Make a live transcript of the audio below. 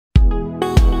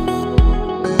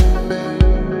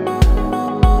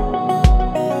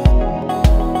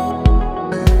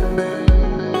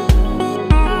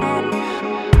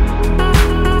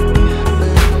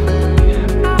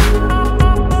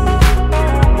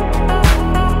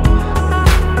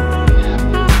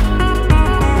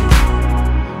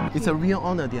real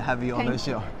honor to have you on the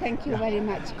show. Thank you very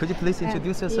much. Could you please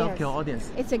introduce yourself to our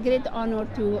audience? It's a great honor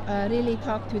to really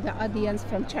talk to the audience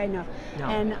from China.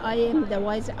 And I am the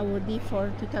WISE awardee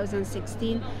for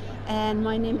 2016. And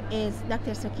my name is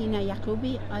Dr. Sakena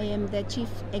Yacoobi. I am the Chief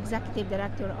Executive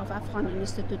Director of Afghan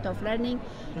Institute of Learning.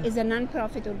 It's a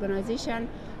non-profit organization.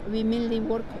 We mainly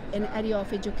work in the area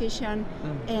of education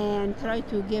and try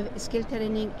to give skill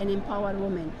training and empower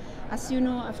women. As you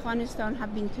know, Afghanistan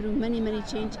have been through many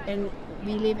change, and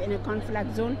we live in a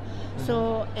conflict zone.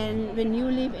 So, and when you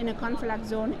live in a conflict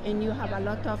zone and you have a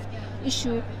lot of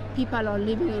issue, people are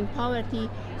living in poverty.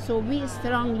 So we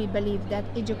strongly believe that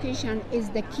education is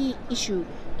the key issue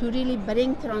to really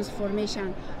bring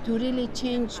transformation, to really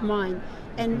change mind.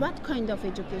 And what kind of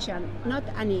education? Not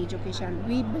any education.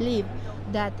 We believe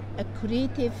that a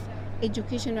creative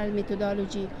educational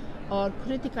methodology or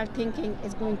critical thinking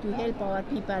is going to help our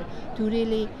people to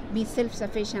really be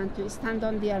self-sufficient, to stand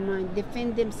on their mind,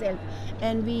 defend themselves,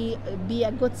 and be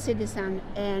a good citizen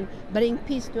and bring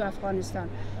peace to Afghanistan.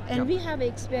 And we have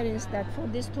experienced that for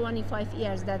these 25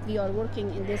 years that we are working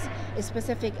in this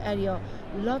specific area,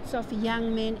 lots of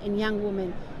young men and young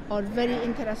women are very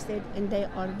interested, and they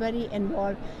are very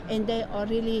involved, and they are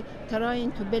really trying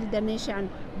to build the nation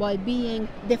by being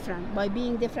different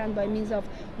by means of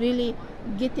really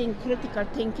getting critical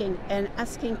thinking and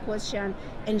asking questions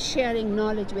and sharing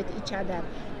knowledge with each other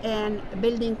and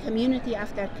building community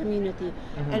after community.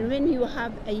 And when you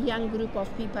have a young group of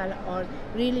people are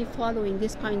really following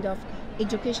this kind of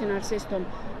educational system,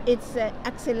 it's an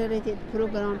accelerated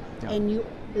program, and you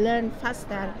learn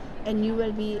faster and you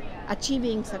will be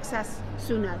achieving success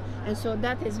sooner. And so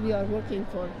that is we are working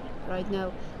for right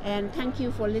now. And thank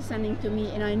you for listening to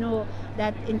me. And I know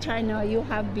that in China you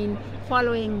have been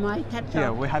following my TED Talk.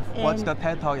 Yeah, we have watched the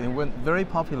TED Talk and it went very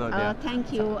popular there.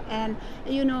 Thank you. And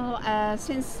you know,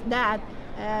 since that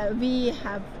we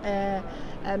have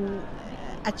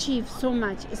achieved so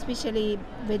much, especially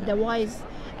with the WISE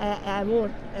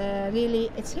award. Really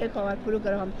it's helped our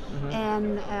program,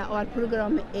 and our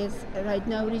program is right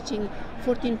now reaching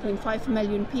 14.5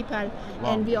 million people.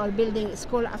 And we are building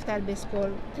school after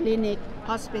school, clinic,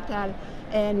 hospital,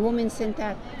 and women's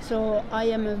center. So I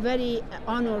am very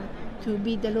honored to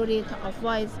be the laureate of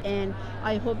WISE, and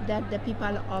I hope that the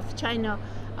people of China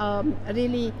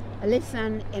really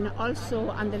listen and also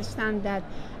understand that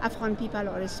Afghan people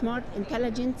are smart,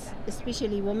 intelligent,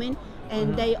 especially women,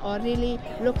 and they are really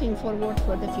looking forward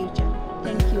for the future.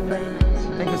 Thank you very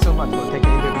much. Thank you so much for taking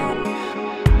the interview.